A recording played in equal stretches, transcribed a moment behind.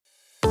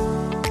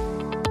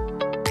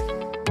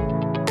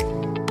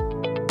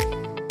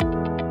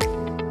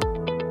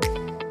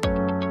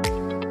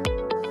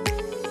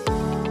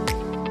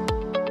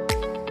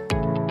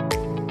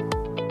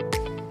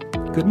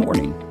Good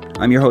morning.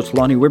 I'm your host,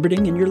 Lonnie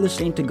Wibberding, and you're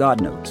listening to God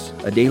Notes,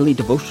 a daily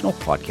devotional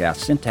podcast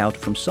sent out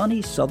from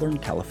sunny Southern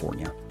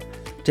California.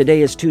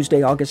 Today is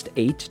Tuesday, August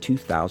 8,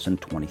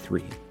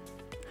 2023.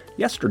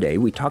 Yesterday,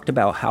 we talked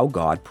about how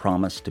God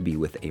promised to be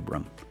with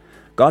Abram.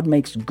 God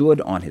makes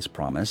good on his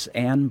promise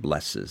and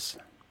blesses.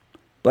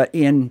 But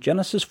in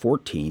Genesis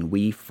 14,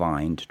 we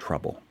find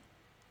trouble.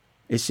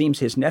 It seems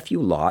his nephew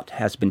Lot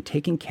has been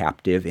taken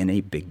captive in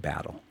a big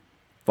battle.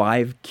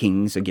 5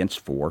 kings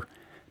against 4.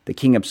 The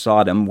king of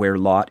Sodom, where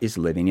Lot is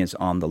living, is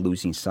on the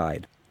losing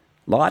side.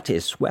 Lot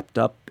is swept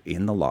up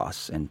in the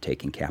loss and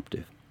taken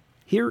captive.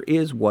 Here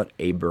is what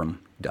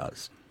Abram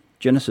does.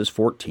 Genesis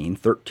 14,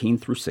 13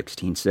 through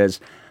 16 says,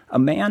 "A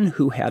man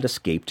who had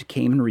escaped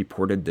came and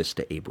reported this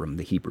to Abram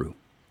the Hebrew.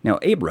 Now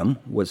Abram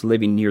was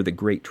living near the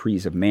great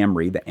trees of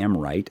Mamre the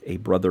Amorite, a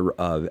brother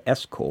of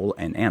Eshcol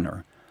and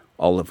Aner,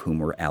 all of whom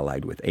were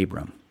allied with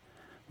Abram.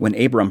 When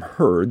Abram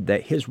heard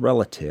that his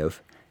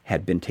relative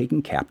had been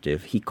taken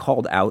captive, he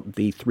called out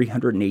the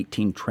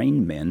 318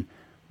 trained men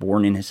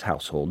born in his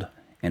household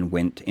and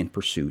went in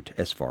pursuit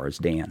as far as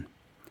Dan.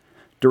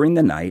 During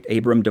the night,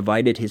 Abram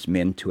divided his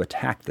men to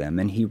attack them,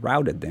 and he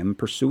routed them,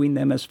 pursuing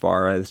them as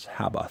far as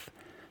Habath,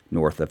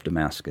 north of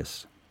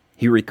Damascus.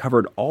 He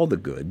recovered all the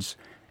goods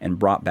and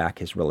brought back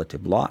his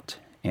relative Lot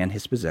and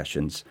his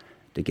possessions,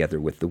 together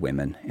with the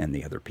women and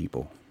the other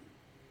people."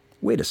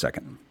 Wait a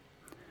second.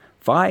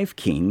 5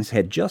 kings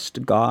had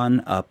just gone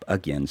up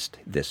against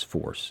this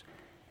force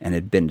and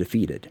had been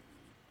defeated.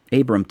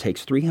 Abram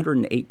takes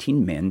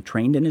 318 men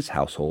trained in his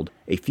household,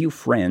 a few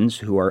friends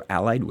who are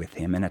allied with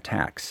him, and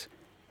attacks,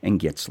 and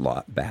gets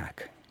Lot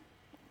back.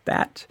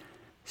 That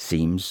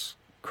seems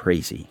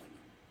crazy.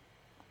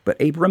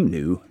 But Abram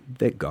knew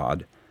that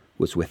God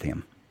was with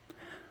him.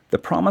 The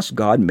promise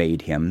God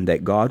made him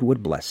that God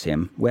would bless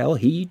him, well,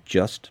 he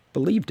just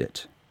believed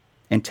it,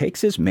 and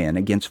takes his men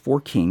against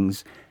 4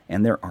 kings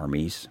and their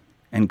armies,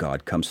 and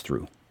God comes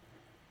through,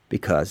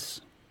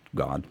 because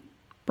God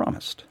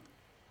promised.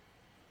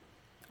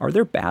 Are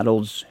there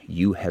battles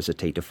you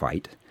hesitate to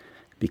fight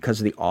because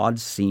the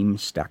odds seem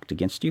stacked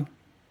against you?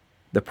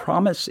 The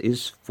promise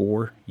is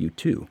for you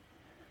too.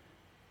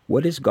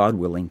 What is God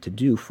willing to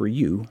do for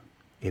you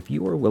if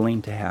you are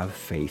willing to have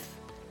faith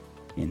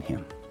in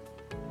him?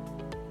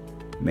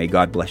 May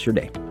God bless your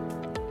day.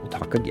 We'll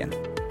talk again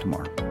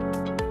tomorrow.